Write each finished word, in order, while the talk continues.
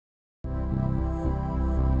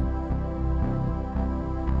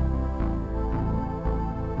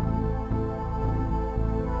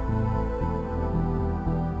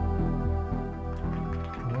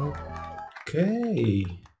Okay,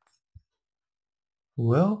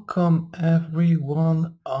 welcome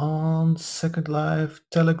everyone on Second Life,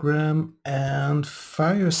 Telegram, and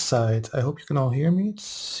Fireside. I hope you can all hear me. It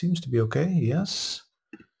seems to be okay, yes.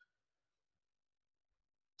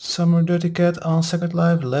 Summer Dirty Cat on Second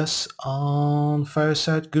Life, less on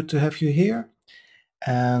Fireside. Good to have you here.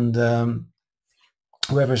 And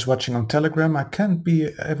whoever's watching on Telegram, I can't be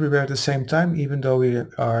everywhere at the same time, even though we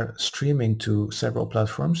are streaming to several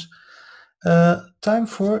platforms. Time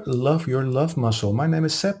for Love Your Love Muscle. My name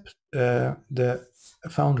is Seb, the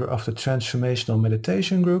founder of the Transformational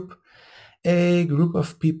Meditation Group, a group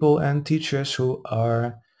of people and teachers who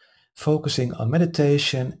are focusing on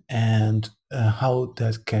meditation and how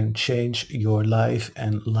that can change your life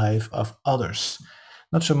and life of others.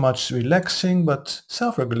 Not so much relaxing, but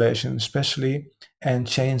self-regulation especially, and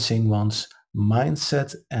changing one's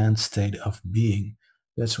mindset and state of being.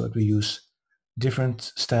 That's what we use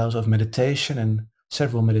different styles of meditation and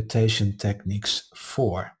several meditation techniques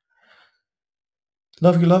for.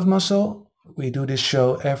 Love Your Love Muscle. We do this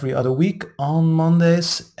show every other week on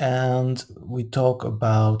Mondays and we talk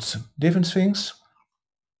about different things,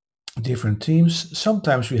 different themes.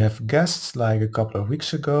 Sometimes we have guests, like a couple of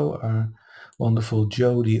weeks ago. Our wonderful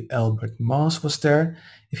Jody Albert Moss was there.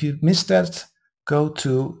 If you missed that, go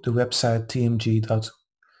to the website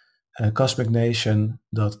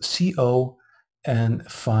tmg.cosmicnation.co and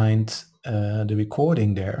find the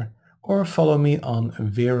recording there. Or follow me on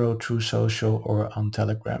Vero through social or on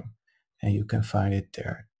Telegram, and you can find it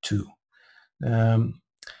there too. Um,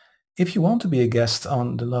 if you want to be a guest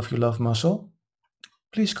on the Love Your Love Muscle,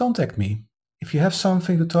 please contact me. If you have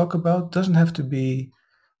something to talk about, doesn't have to be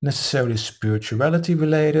necessarily spirituality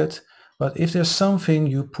related, but if there's something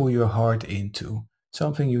you pour your heart into,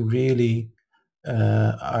 something you really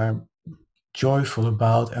are joyful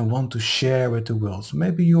about and want to share with the world.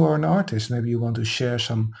 Maybe you are an artist, maybe you want to share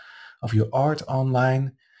some of your art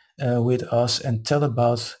online with us and tell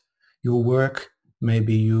about your work.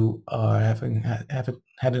 Maybe you are having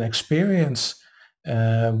had an experience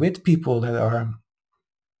with people that are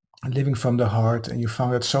living from the heart and you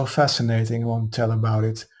found it so fascinating and want to tell about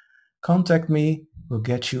it. Contact me. We'll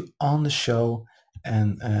get you on the show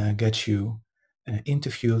and get you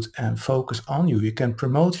interviewed and focus on you. You can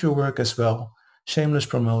promote your work as well. Shameless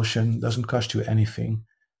promotion doesn't cost you anything,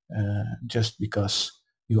 just because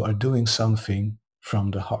you are doing something from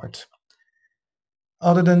the heart.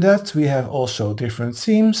 Other than that, we have also different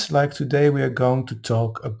themes. Like today, we are going to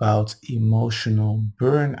talk about emotional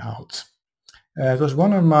burnout. It was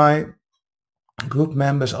one of my group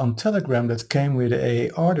members on Telegram that came with a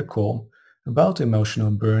article about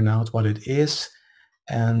emotional burnout, what it is,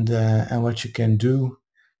 and what you can do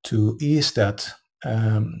to ease that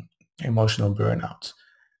emotional burnout.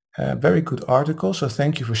 Very good article, so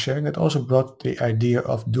thank you for sharing it. Also brought the idea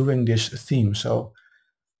of doing this theme, so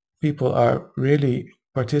people are really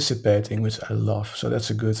participating, which I love. So that's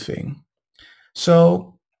a good thing.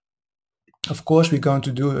 So of course, we're going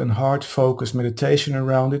to do a hard focused meditation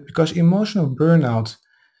around it because emotional burnout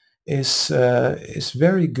is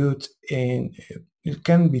very good in, it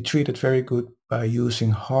can be treated very good by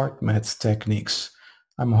using heart math techniques.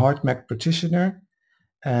 I'm a heart math practitioner.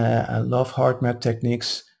 I love heart math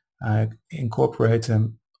techniques. I incorporate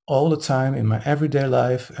them all the time in my everyday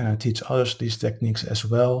life and I teach others these techniques as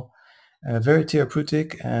well. Very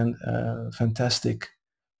therapeutic and fantastic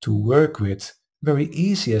to work with. Very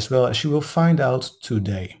easy as well, as you will find out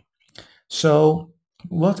today. So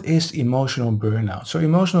what is emotional burnout? So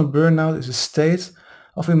emotional burnout is a state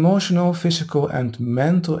of emotional, physical, and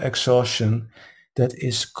mental exhaustion that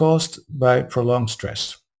is caused by prolonged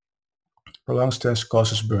stress. Prolonged stress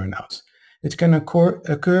causes burnout. It can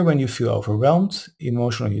occur when you feel overwhelmed,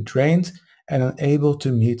 emotionally drained, and unable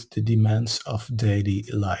to meet the demands of daily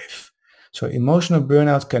life. So emotional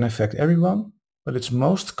burnout can affect everyone, but it's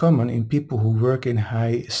most common in people who work in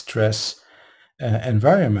high stress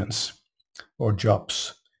environments or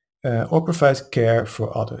jobs, or provide care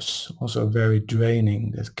for others. Also very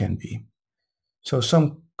draining that can be. So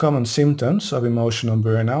some common symptoms of emotional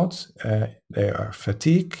burnout, they are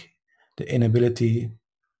fatigue, the inability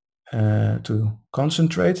to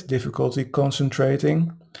concentrate, difficulty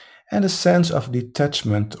concentrating, and a sense of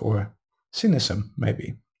detachment or cynicism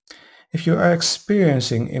maybe. If you are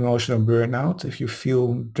experiencing emotional burnout, if you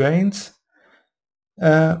feel drained,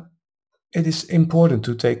 uh, it is important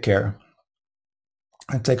to take care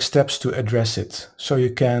and take steps to address it. So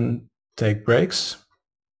you can take breaks,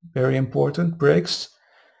 very important breaks,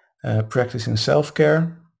 practicing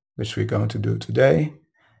self-care, which we're going to do today,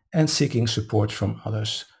 and seeking support from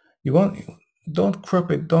others. You want don't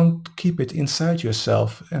crop it, don't keep it inside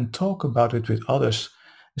yourself and talk about it with others,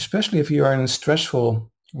 especially if you are in a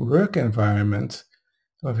stressful work environment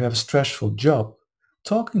or if you have a stressful job.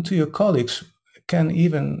 Talking to your colleagues can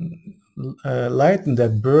even lighten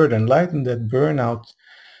that burden, lighten that burnout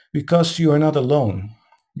because you are not alone.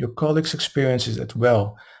 Your colleagues experience it as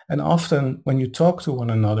well. And often when you talk to one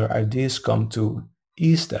another, ideas come to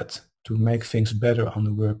ease that, to make things better on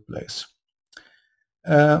the workplace.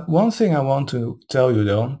 One thing I want to tell you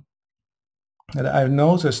though, that I've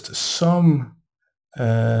noticed some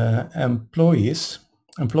employers,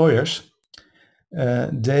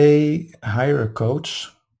 they hire a coach.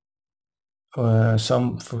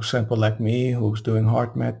 Some, for example, like me, who's doing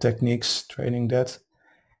heart math techniques, training that,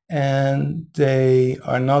 and they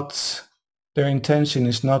are not. Their intention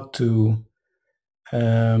is not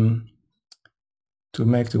um, to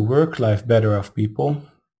make the work life better of people,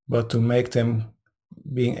 but to make them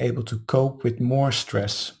being able to cope with more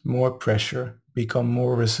stress, more pressure, become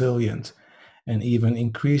more resilient, and even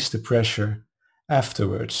increase the pressure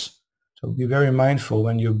afterwards. So be very mindful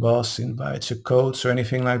when your boss invites a coach or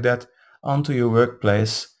anything like that onto your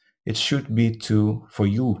workplace. It should be for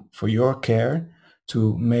you, for your care,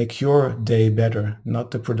 to make your day better,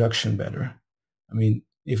 not the production better. I mean,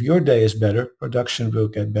 if your day is better, production will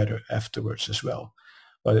get better afterwards as well.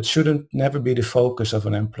 But it shouldn't never be the focus of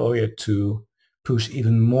an employer to push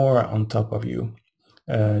even more on top of you,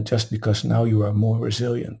 just because now you are more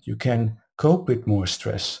resilient. You can cope with more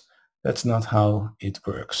stress. That's not how it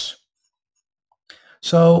works.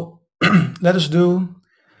 So let us do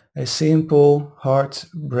a simple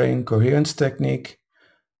heart-brain coherence technique,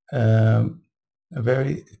 um, a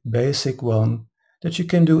very basic one that you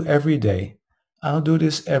can do every day. I'll do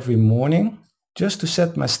this every morning just to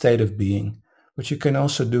set my state of being, but you can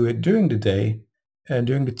also do it during the day,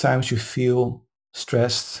 during the times you feel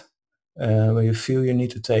stressed, when you feel you need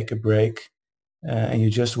to take a break, and you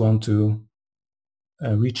just want to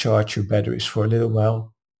recharge your batteries for a little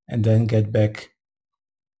while and then get back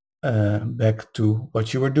to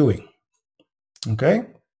what you were doing. Okay,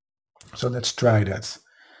 so let's try that.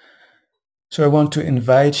 So I want to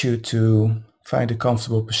invite you to find a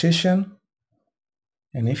comfortable position.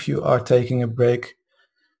 And if you are taking a break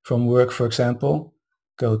from work, for example,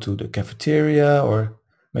 go to the cafeteria or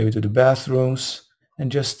maybe to the bathrooms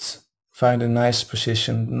and just find a nice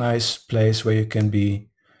position, nice place where you can be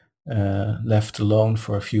left alone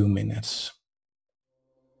for a few minutes.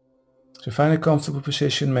 So find a comfortable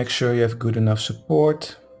position, make sure you have good enough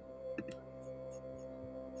support.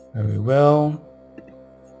 Very well.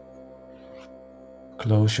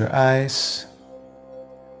 Close your eyes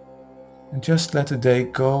and just let the day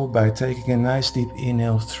go by taking a nice deep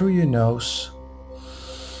inhale through your nose.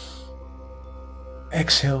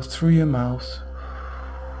 Exhale through your mouth.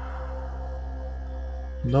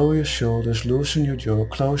 Lower your shoulders, loosen your jaw,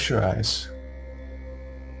 close your eyes.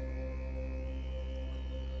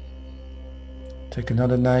 Take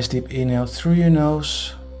another nice deep inhale through your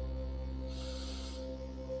nose.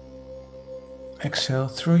 Exhale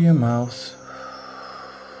through your mouth.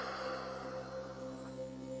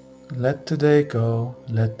 Let the day go,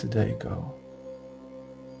 let the day go.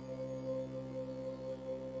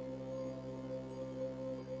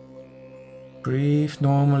 Breathe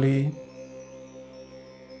normally.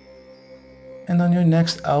 And on your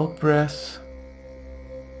next out breath,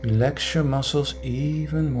 relax your muscles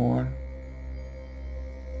even more.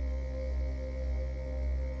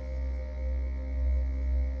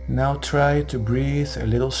 Now try to breathe a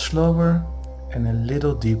little slower and a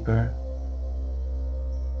little deeper.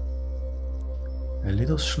 A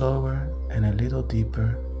little slower and a little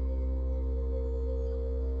deeper.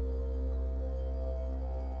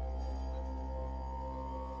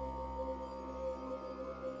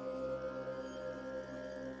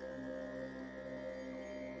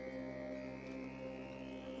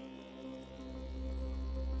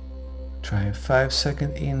 Try a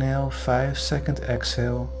 5-second inhale, 5-second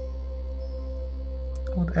exhale.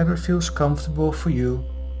 Whatever feels comfortable for you.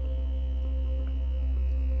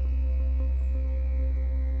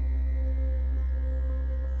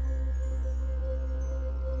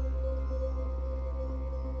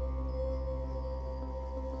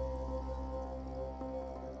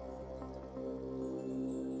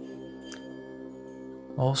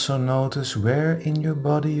 Also notice where in your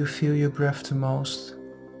body you feel your breath the most.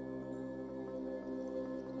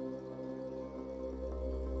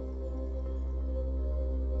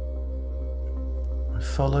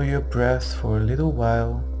 Follow your breath for a little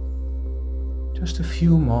while. Just a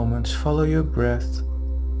few moments, follow your breath.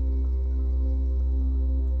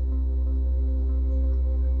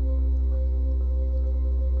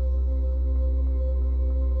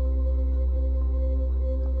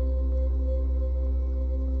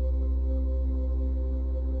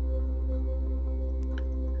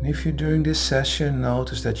 And if you during this session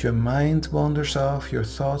notice that your mind wanders off, your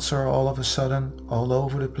thoughts are all of a sudden all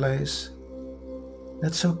over the place,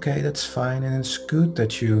 that's okay, that's fine, and it's good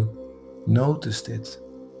that you noticed it.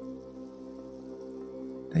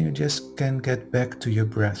 Then you just can get back to your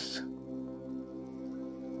breath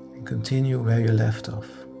and continue where you left off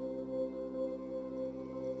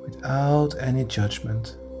without any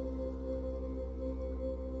judgment.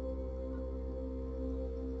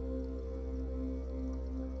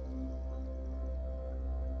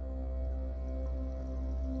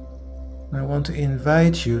 I want to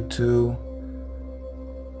invite you to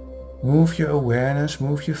move your awareness,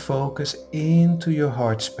 move your focus into your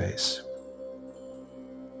heart space.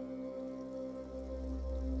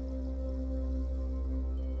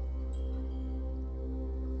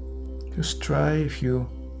 Just try, if you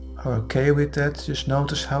are okay with that, just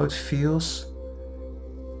notice how it feels,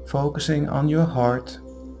 focusing on your heart.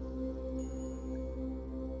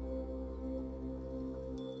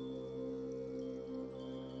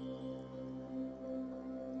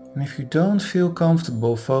 And if you don't feel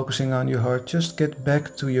comfortable focusing on your heart, just get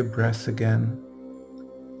back to your breath again.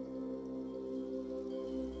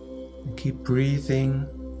 And keep breathing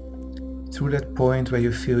through that point where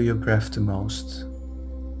you feel your breath the most.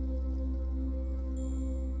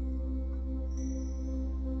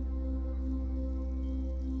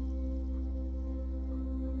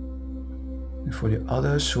 And for the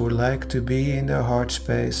others who would like to be in their heart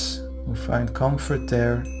space, who find comfort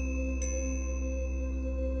there,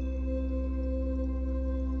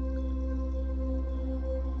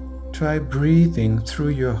 try breathing through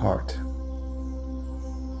your heart.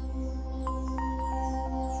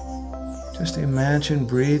 Just imagine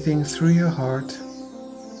breathing through your heart.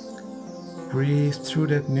 Breathe through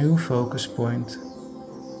that new focus point.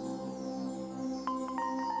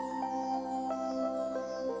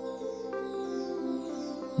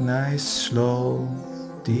 Nice, slow,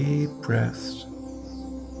 deep breaths.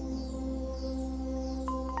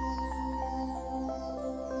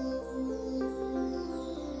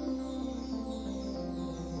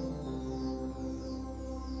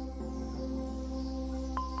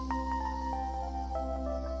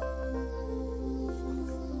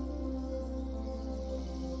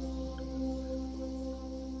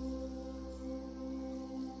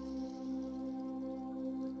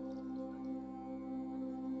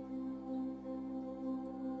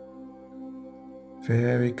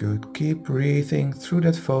 Very good. Keep breathing through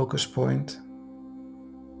that focus point.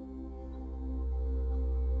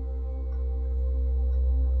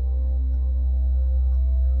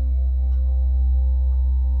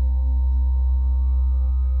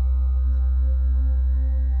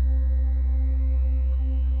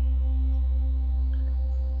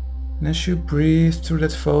 And as you breathe through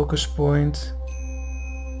that focus point,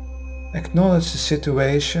 acknowledge the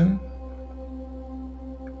situation.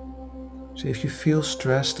 So if you feel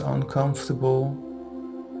stressed, uncomfortable,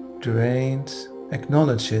 drained,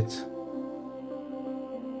 acknowledge it.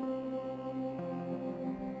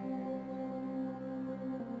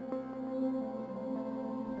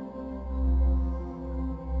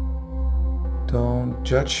 Don't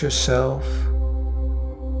judge yourself,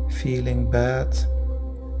 feeling bad.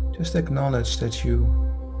 Just acknowledge that you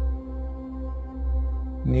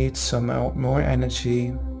need some more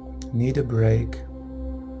energy, need a break.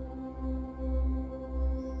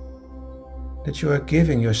 That you are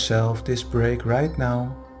giving yourself this break right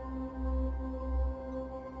now.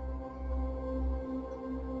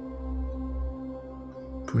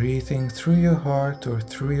 Breathing through your heart or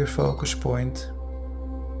through your focus point.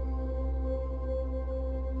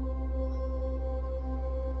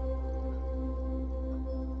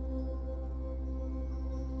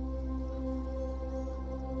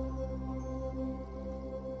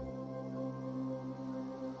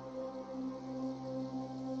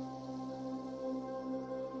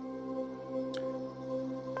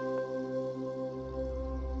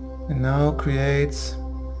 And now create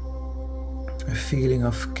a feeling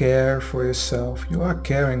of care for yourself. You are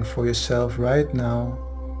caring for yourself right now.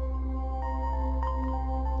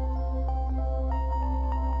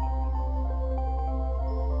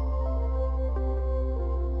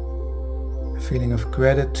 A feeling of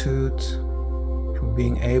gratitude for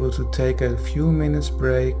being able to take a few minutes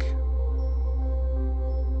break.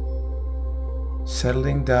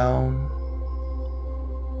 Settling down.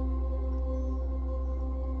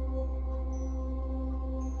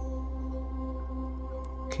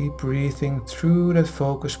 Keep breathing through that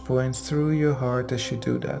focus point, through your heart as you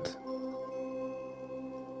do that.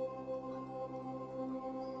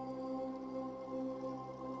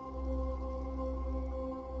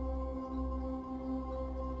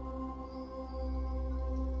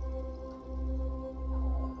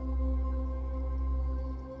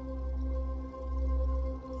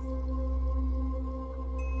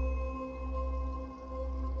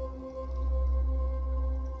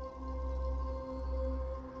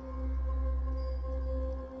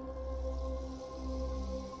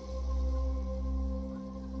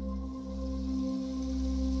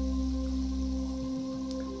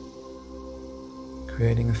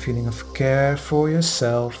 creating a feeling of care for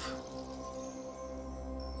yourself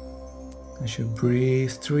as you breathe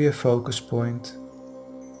through your focus point.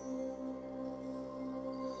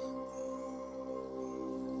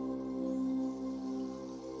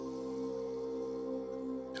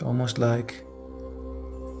 It's almost like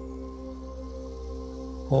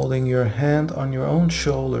holding your hand on your own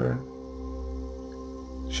shoulder,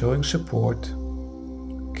 showing support,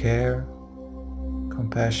 care,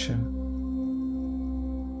 compassion.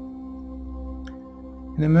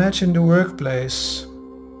 And imagine the workplace,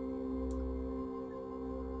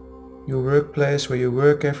 your workplace where you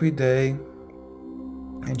work every day,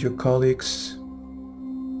 and your colleagues,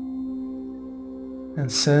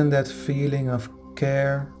 and send that feeling of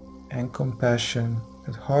care and compassion,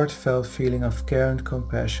 that heartfelt feeling of care and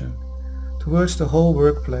compassion towards the whole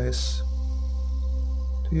workplace,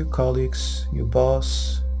 to your colleagues, your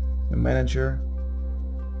boss, your manager.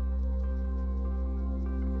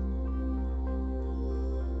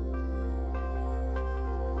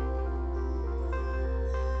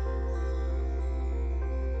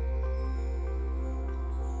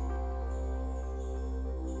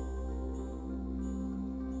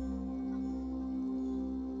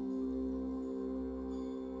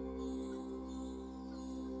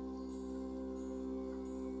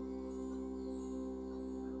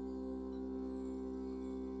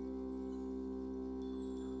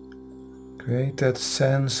 Create that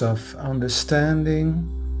sense of understanding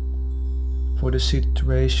for the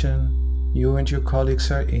situation you and your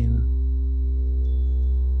colleagues are in.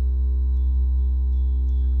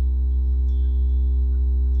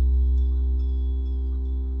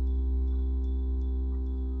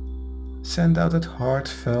 Send out that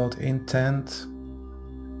heartfelt intent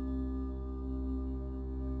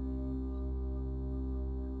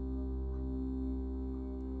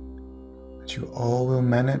that you all will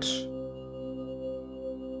manage,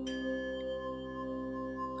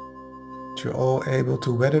 that you're all able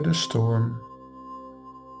to weather the storm.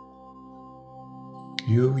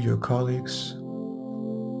 You, your colleagues,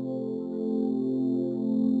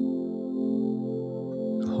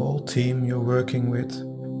 the whole team you're working with.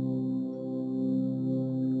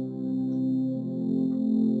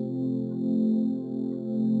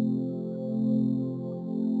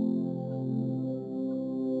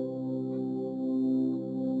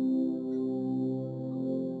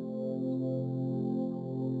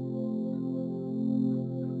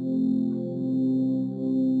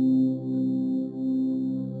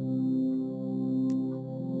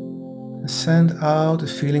 Send out a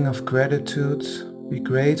feeling of gratitude. Be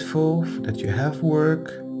grateful that you have work.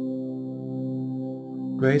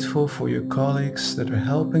 Grateful for your colleagues that are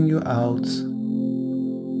helping you out.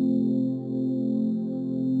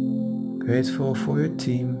 Grateful for your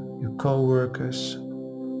team, your co-workers.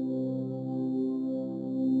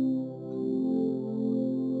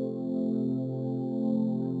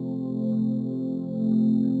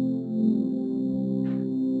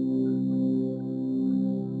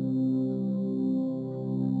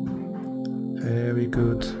 Very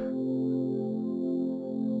good.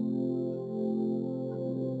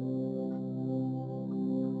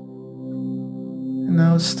 And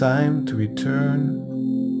now it's time to return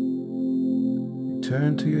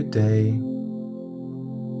to your day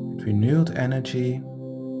with renewed energy,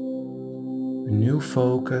 a new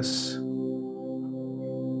focus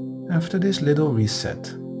after this little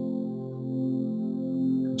reset.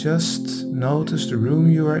 Just notice the room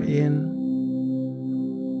you are in.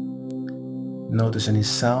 Notice any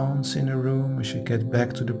sounds in the room as you get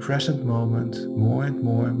back to the present moment, more and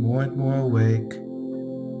more awake.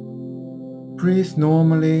 Breathe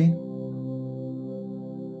normally.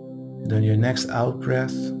 And on your next out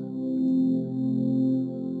breath,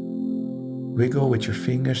 wiggle with your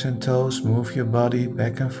fingers and toes, move your body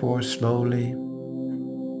back and forth slowly.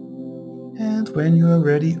 And when you are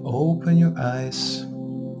ready, open your eyes.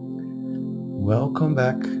 Welcome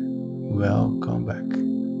back, welcome back.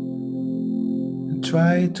 And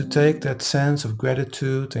try to take that sense of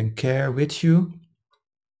gratitude and care with you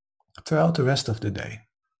throughout the rest of the day.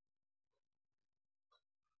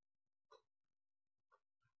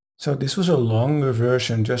 So this was a longer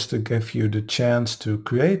version just to give you the chance to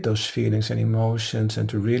create those feelings and emotions and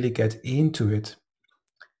to really get into it.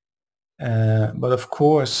 But of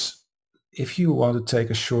course, if you want to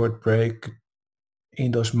take a short break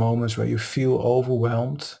in those moments where you feel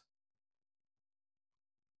overwhelmed,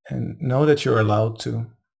 and know that you're allowed to,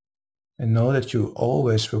 and know that you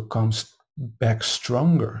always will come back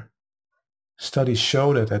stronger. Studies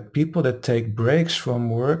show that people that take breaks from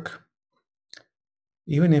work,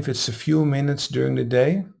 even if it's a few minutes during the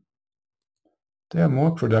day, they are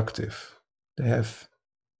more productive. They have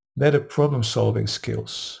better problem solving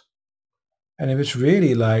skills. And if it's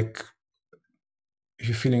really like if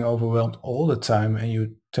you're feeling overwhelmed all the time and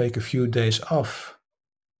you take a few days off,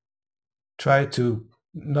 try to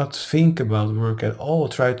not think about work at all.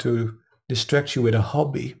 Try to distract you with a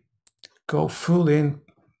hobby. Go full in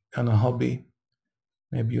on a hobby.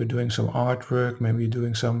 Maybe you're doing some artwork, maybe you're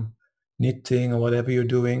doing some knitting or whatever you're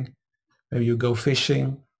doing. Maybe you go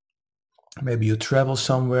fishing, maybe you travel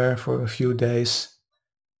somewhere for a few days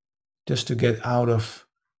just to get out of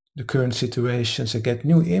the current situations and get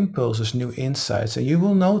new impulses, new insights. And you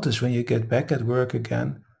will notice when you get back at work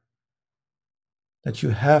again that you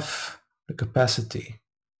have the capacity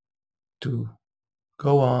to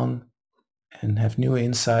go on and have new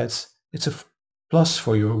insights. It's a plus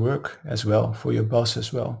for your work as well, for your boss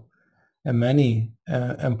as well. And many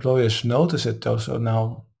employers notice it also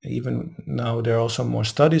now. Even now, there are also more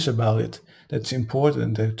studies about it. That's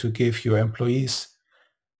important to give your employees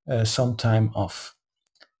some time off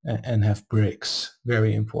and have breaks.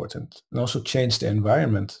 Very important. And also change the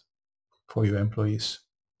environment for your employees.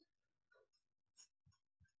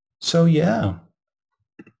 So yeah,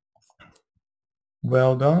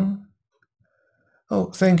 well done. Oh,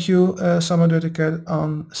 thank you, Summer Dedicated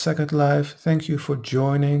on Second Life. Thank you for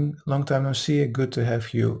joining. Long time no see. Good to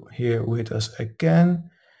have you here with us again.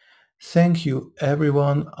 Thank you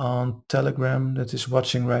everyone on Telegram that is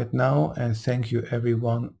watching right now, and thank you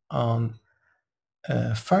everyone on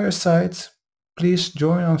Fireside. Please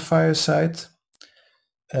join on Fireside.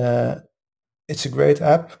 Uh, it's a great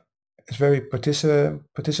app. It's very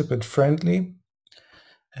participant friendly.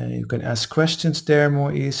 You can ask questions there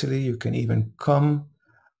more easily. You can even come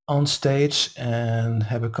on stage and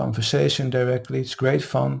have a conversation directly. It's great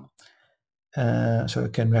fun. So I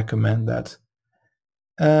can recommend that.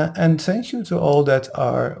 And thank you to all that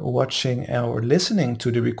are watching or listening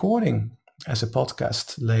to the recording as a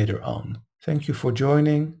podcast later on. Thank you for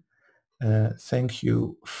joining. Thank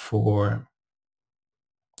you for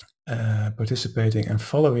participating and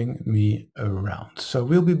following me around. So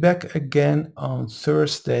we'll be back again on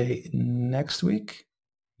Thursday next week.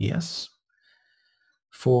 Yes.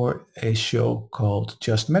 For a show called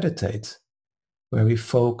Just Meditate, where we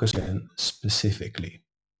focus in specifically.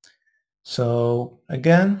 So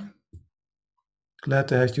again, glad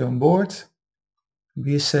to have you on board.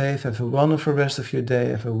 Be safe. Have a wonderful rest of your day.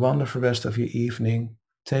 Have a wonderful rest of your evening.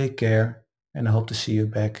 Take care. And I hope to see you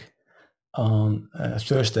back on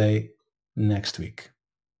Thursday next week.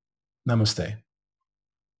 Namaste.